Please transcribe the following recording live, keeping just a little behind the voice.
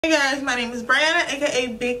Hey guys, my name is Briana, aka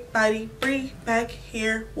Big Body Bree, back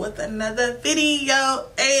here with another video.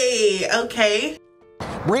 Hey, okay.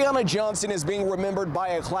 Briana Johnson is being remembered by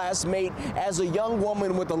a classmate as a young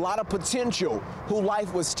woman with a lot of potential who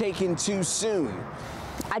life was taken too soon.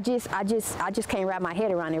 I just can't wrap my head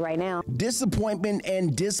around it right now. Disappointment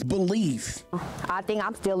and disbelief. I think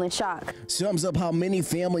I'm still in shock. Sums up how many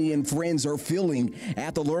family and friends are feeling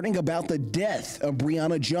after learning about the death of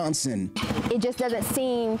Briana Johnson. It just doesn't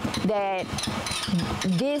seem that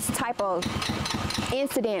this type of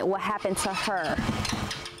incident will happen to her.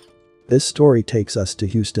 This story takes us to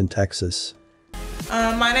Houston, Texas.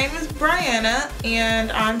 My name is Briana, and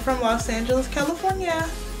I'm from Los Angeles, California.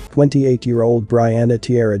 28-year-old Briana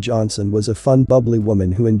Tiara Johnson was a fun, bubbly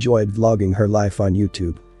woman who enjoyed vlogging her life on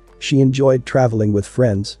YouTube. She enjoyed traveling with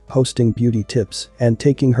friends, posting beauty tips, and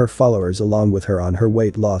taking her followers along with her on her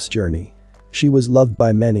weight loss journey. She was loved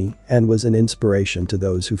by many and was an inspiration to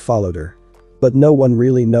those who followed her. But no one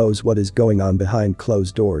really knows what is going on behind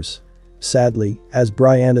closed doors. Sadly, as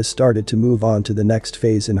Briana started to move on to the next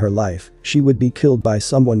phase in her life, she would be killed by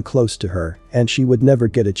someone close to her, and she would never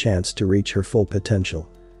get a chance to reach her full potential.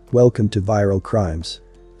 Welcome to Viral Crimes.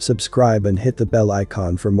 Subscribe and hit the bell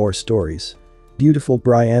icon for more stories. Beautiful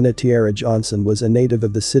Briana Tiara Johnson was a native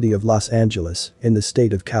of the city of Los Angeles, in the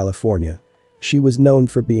state of California. She was known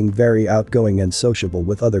for being very outgoing and sociable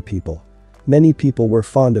with other people. Many people were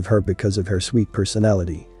fond of her because of her sweet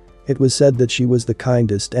personality. It was said that she was the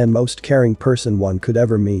kindest and most caring person one could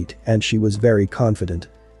ever meet, and she was very confident.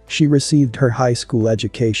 She received her high school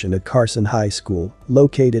education at Carson High School,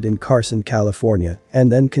 located in Carson, California,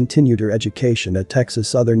 and then continued her education at Texas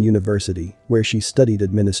Southern University, where she studied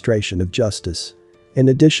administration of justice. In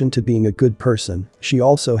addition to being a good person, she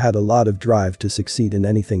also had a lot of drive to succeed in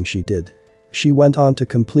anything she did. She went on to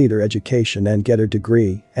complete her education and get her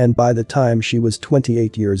degree, and by the time she was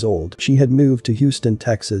 28 years old, she had moved to Houston,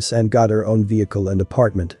 Texas and got her own vehicle and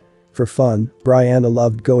apartment. For fun, Briana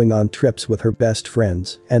loved going on trips with her best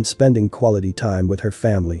friends and spending quality time with her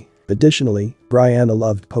family. Additionally, Briana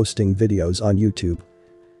loved posting videos on YouTube.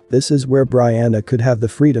 This is where Briana could have the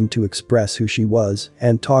freedom to express who she was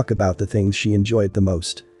and talk about the things she enjoyed the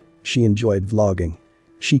most. She enjoyed vlogging.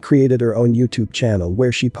 She created her own YouTube channel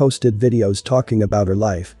where she posted videos talking about her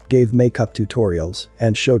life, gave makeup tutorials,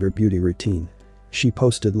 and showed her beauty routine. She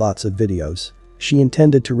posted lots of videos. She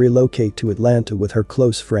intended to relocate to Atlanta with her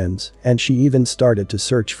close friends, and she even started to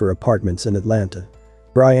search for apartments in Atlanta.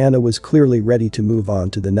 Briana was clearly ready to move on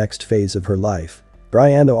to the next phase of her life.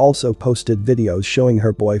 Briana also posted videos showing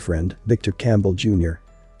her boyfriend, Victor Campbell Jr.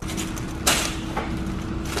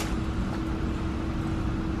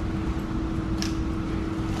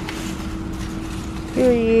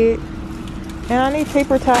 Period. And I need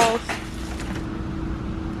paper towels.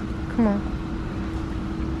 Come on.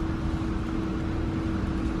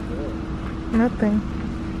 Nothing.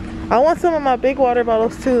 I want some of my big water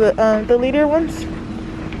bottles too, the liter ones.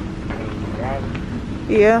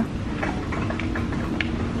 Yeah.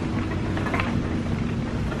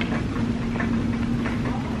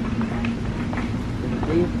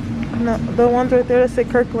 No, the ones right there that say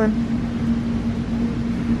Kirkland.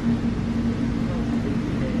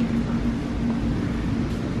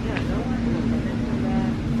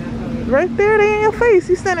 Right there, they in your face.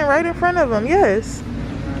 You standing right in front of them. Yes.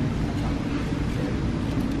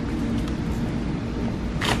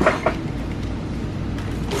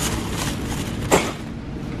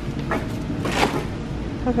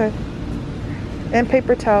 Okay. And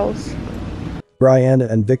paper towels. Briana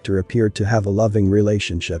and Victor appeared to have a loving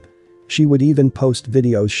relationship. She would even post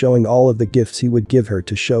videos showing all of the gifts he would give her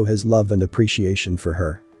to show his love and appreciation for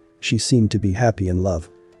her. She seemed to be happy in love.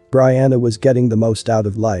 Briana was getting the most out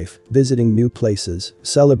of life, visiting new places,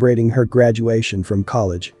 celebrating her graduation from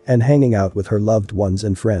college, and hanging out with her loved ones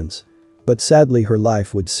and friends. But sadly, her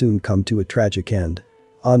life would soon come to a tragic end.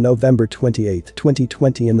 On November 28,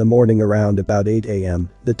 2020 in the morning around about 8 a.m.,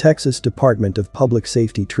 the Texas Department of Public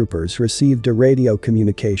Safety troopers received a radio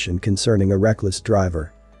communication concerning a reckless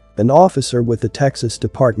driver. An officer with the Texas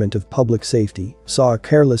Department of Public Safety saw a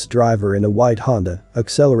careless driver in a white Honda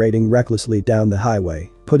accelerating recklessly down the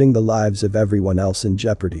highway, putting the lives of everyone else in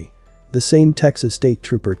jeopardy. The same Texas state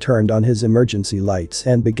trooper turned on his emergency lights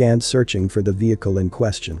and began searching for the vehicle in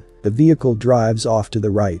question. The vehicle drives off to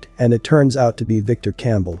the right, and it turns out to be Victor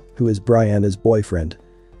Campbell, who is Briana's boyfriend.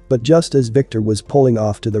 But just as Victor was pulling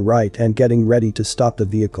off to the right and getting ready to stop the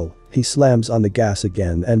vehicle, he slams on the gas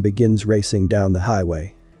again and begins racing down the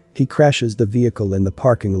highway. He crashes the vehicle in the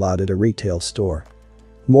parking lot at a retail store.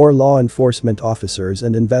 More law enforcement officers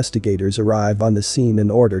and investigators arrive on the scene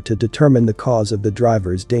in order to determine the cause of the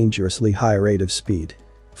driver's dangerously high rate of speed.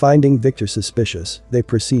 Finding Victor suspicious, they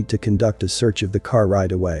proceed to conduct a search of the car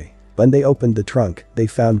right away. When they opened the trunk, they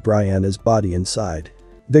found Briana's body inside.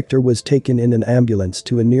 Victor was taken in an ambulance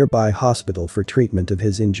to a nearby hospital for treatment of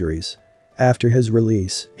his injuries. After his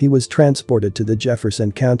release, he was transported to the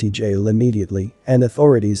Jefferson County Jail immediately, and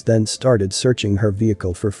authorities then started searching her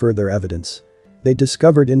vehicle for further evidence. They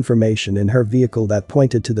discovered information in her vehicle that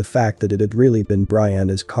pointed to the fact that it had really been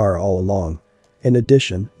Briana's car all along. In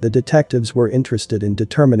addition, the detectives were interested in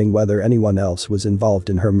determining whether anyone else was involved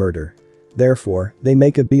in her murder. Therefore, they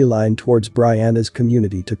make a beeline towards Briana's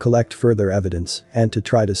community to collect further evidence and to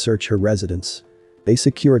try to search her residence. They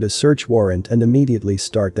secured a search warrant and immediately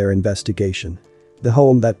start their investigation. The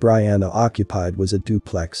home that Briana occupied was a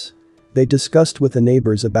duplex. They discussed with the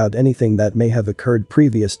neighbors about anything that may have occurred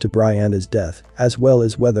previous to Briana's death, as well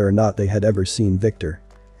as whether or not they had ever seen Victor.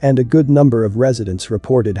 And a good number of residents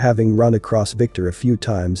reported having run across Victor a few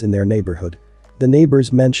times in their neighborhood. The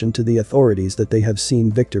neighbors mentioned to the authorities that they have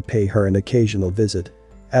seen Victor pay her an occasional visit.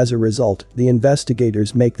 As a result, the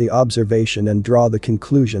investigators make the observation and draw the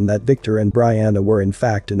conclusion that Victor and Briana were in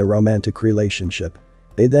fact in a romantic relationship.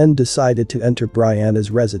 They then decided to enter Briana's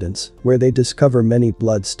residence, where they discover many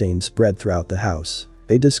bloodstains spread throughout the house.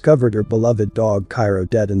 They discovered her beloved dog Cairo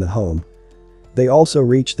dead in the home. They also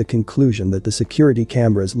reached the conclusion that the security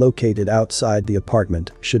cameras located outside the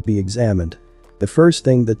apartment should be examined. The first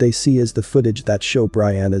thing that they see is the footage that show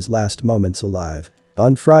Briana's last moments alive.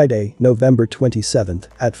 On Friday, November 27th,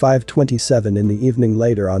 at 5:27 in the evening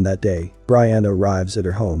later on that day, Briana arrives at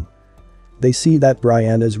her home. They see that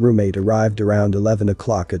Briana's roommate arrived around 11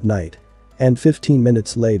 o'clock at night. And 15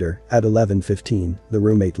 minutes later, at 11:15, the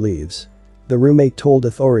roommate leaves. The roommate told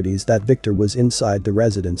authorities that Victor was inside the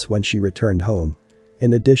residence when she returned home.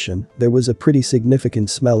 In addition, there was a pretty significant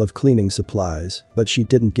smell of cleaning supplies, but she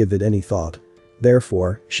didn't give it any thought.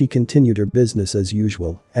 Therefore, she continued her business as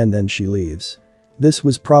usual, and then she leaves. This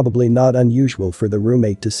was probably not unusual for the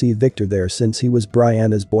roommate to see Victor there since he was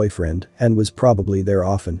Briana's boyfriend and was probably there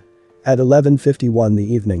often. At 11:51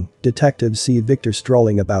 the evening, detectives see Victor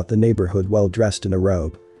strolling about the neighborhood well dressed in a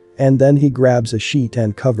robe. And then he grabs a sheet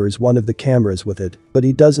and covers one of the cameras with it, but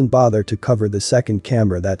he doesn't bother to cover the second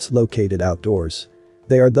camera that's located outdoors.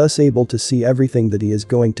 They are thus able to see everything that he is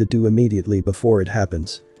going to do immediately before it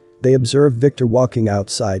happens. They observe Victor walking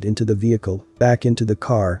outside into the vehicle, back into the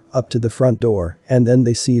car, up to the front door, and then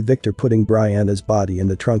they see Victor putting Briana's body in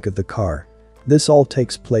the trunk of the car. This all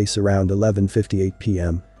takes place around 11:58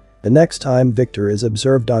 p.m. The next time Victor is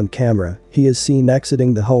observed on camera, he is seen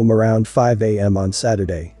exiting the home around 5 a.m. on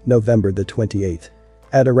Saturday, November the 28th.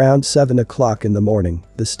 At around 7 o'clock in the morning,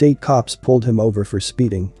 the state cops pulled him over for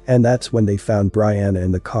speeding, and that's when they found Briana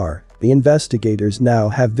in the car. The investigators now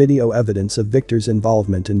have video evidence of Victor's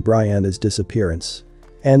involvement in Briana's disappearance.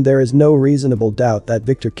 And there is no reasonable doubt that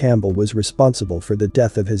Victor Campbell was responsible for the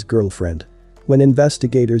death of his girlfriend. When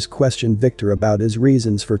investigators questioned Victor about his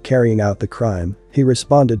reasons for carrying out the crime, he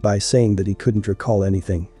responded by saying that he couldn't recall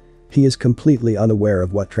anything. He is completely unaware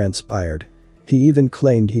of what transpired. He even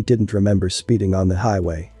claimed he didn't remember speeding on the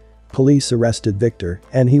highway. Police arrested Victor,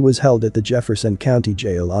 and he was held at the Jefferson County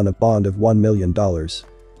Jail on a bond of $1 million.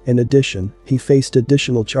 In addition, he faced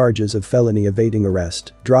additional charges of felony evading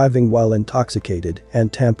arrest, driving while intoxicated,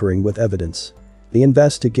 and tampering with evidence. The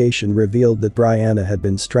investigation revealed that Briana had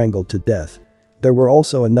been strangled to death. There were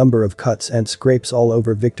also a number of cuts and scrapes all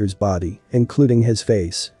over Victor's body, including his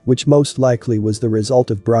face, which most likely was the result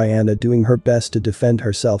of Briana doing her best to defend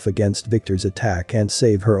herself against Victor's attack and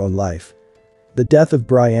save her own life. The death of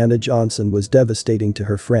Briana Johnson was devastating to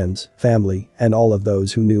her friends, family, and all of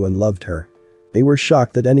those who knew and loved her. They were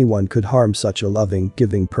shocked that anyone could harm such a loving,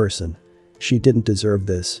 giving person. She didn't deserve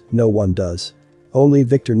this, no one does. Only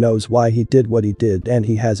Victor knows why he did what he did and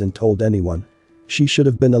he hasn't told anyone. She should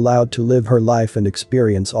have been allowed to live her life and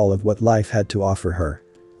experience all of what life had to offer her.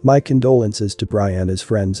 My condolences to Briana's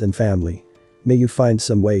friends and family. May you find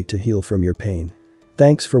some way to heal from your pain.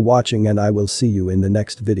 Thanks for watching and I will see you in the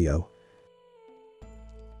next video.